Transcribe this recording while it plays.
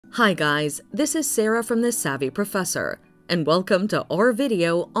Hi guys, this is Sarah from The Savvy Professor, and welcome to our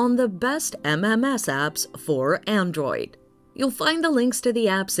video on the best MMS apps for Android. You'll find the links to the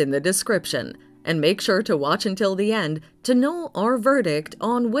apps in the description, and make sure to watch until the end to know our verdict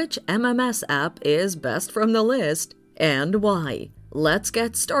on which MMS app is best from the list and why. Let's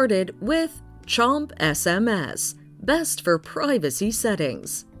get started with Chomp SMS, best for privacy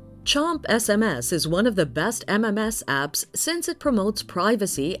settings. Chomp SMS is one of the best MMS apps since it promotes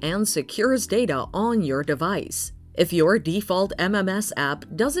privacy and secures data on your device. If your default MMS app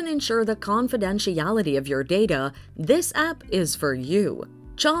doesn't ensure the confidentiality of your data, this app is for you.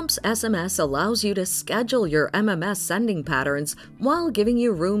 Chomp's SMS allows you to schedule your MMS sending patterns while giving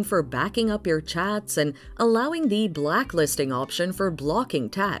you room for backing up your chats and allowing the blacklisting option for blocking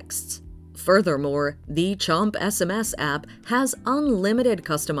texts. Furthermore, the Chomp SMS app has unlimited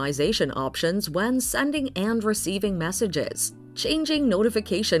customization options when sending and receiving messages, changing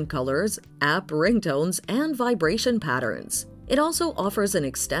notification colors, app ringtones, and vibration patterns. It also offers an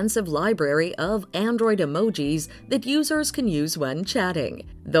extensive library of Android emojis that users can use when chatting.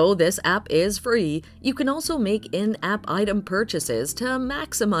 Though this app is free, you can also make in-app item purchases to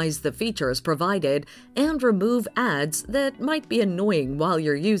maximize the features provided and remove ads that might be annoying while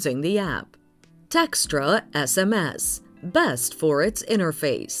you're using the app. Textra SMS, best for its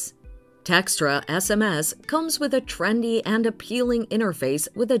interface. Textra SMS comes with a trendy and appealing interface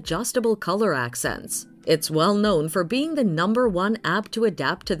with adjustable color accents. It's well known for being the #1 app to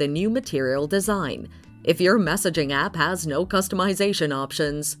adapt to the new material design. If your messaging app has no customization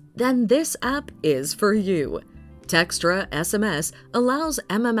options, then this app is for you. Textra SMS allows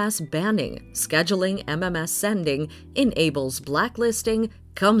MMS banning, scheduling MMS sending, enables blacklisting,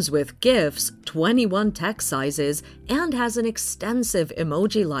 comes with GIFs, 21 text sizes, and has an extensive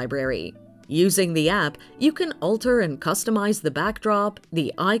emoji library. Using the app, you can alter and customize the backdrop,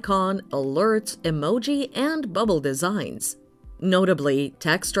 the icon, alerts, emoji, and bubble designs. Notably,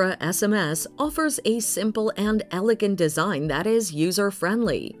 Textra SMS offers a simple and elegant design that is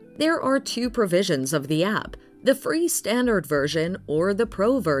user-friendly. There are two provisions of the app: the free standard version or the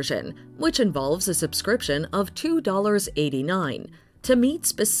pro version, which involves a subscription of $2.89. To meet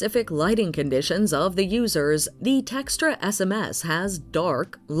specific lighting conditions of the users, the Textra SMS has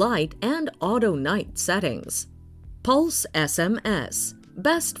dark, light, and auto night settings. Pulse SMS,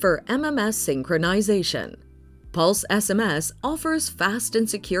 best for MMS synchronization. Pulse SMS offers fast and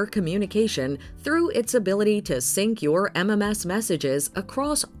secure communication through its ability to sync your MMS messages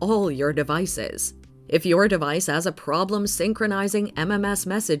across all your devices. If your device has a problem synchronizing MMS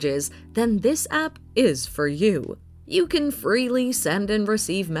messages, then this app is for you. You can freely send and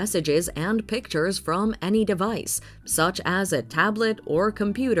receive messages and pictures from any device, such as a tablet or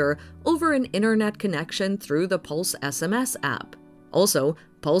computer, over an internet connection through the Pulse SMS app. Also,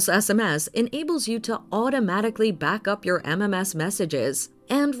 Pulse SMS enables you to automatically back up your MMS messages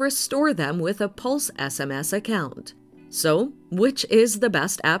and restore them with a Pulse SMS account. So, which is the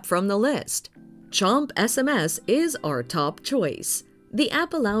best app from the list? Chomp SMS is our top choice. The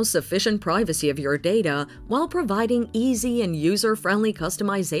app allows sufficient privacy of your data while providing easy and user-friendly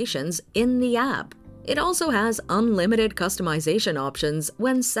customizations in the app. It also has unlimited customization options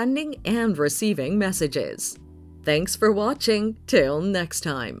when sending and receiving messages. Thanks for watching. Till next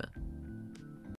time.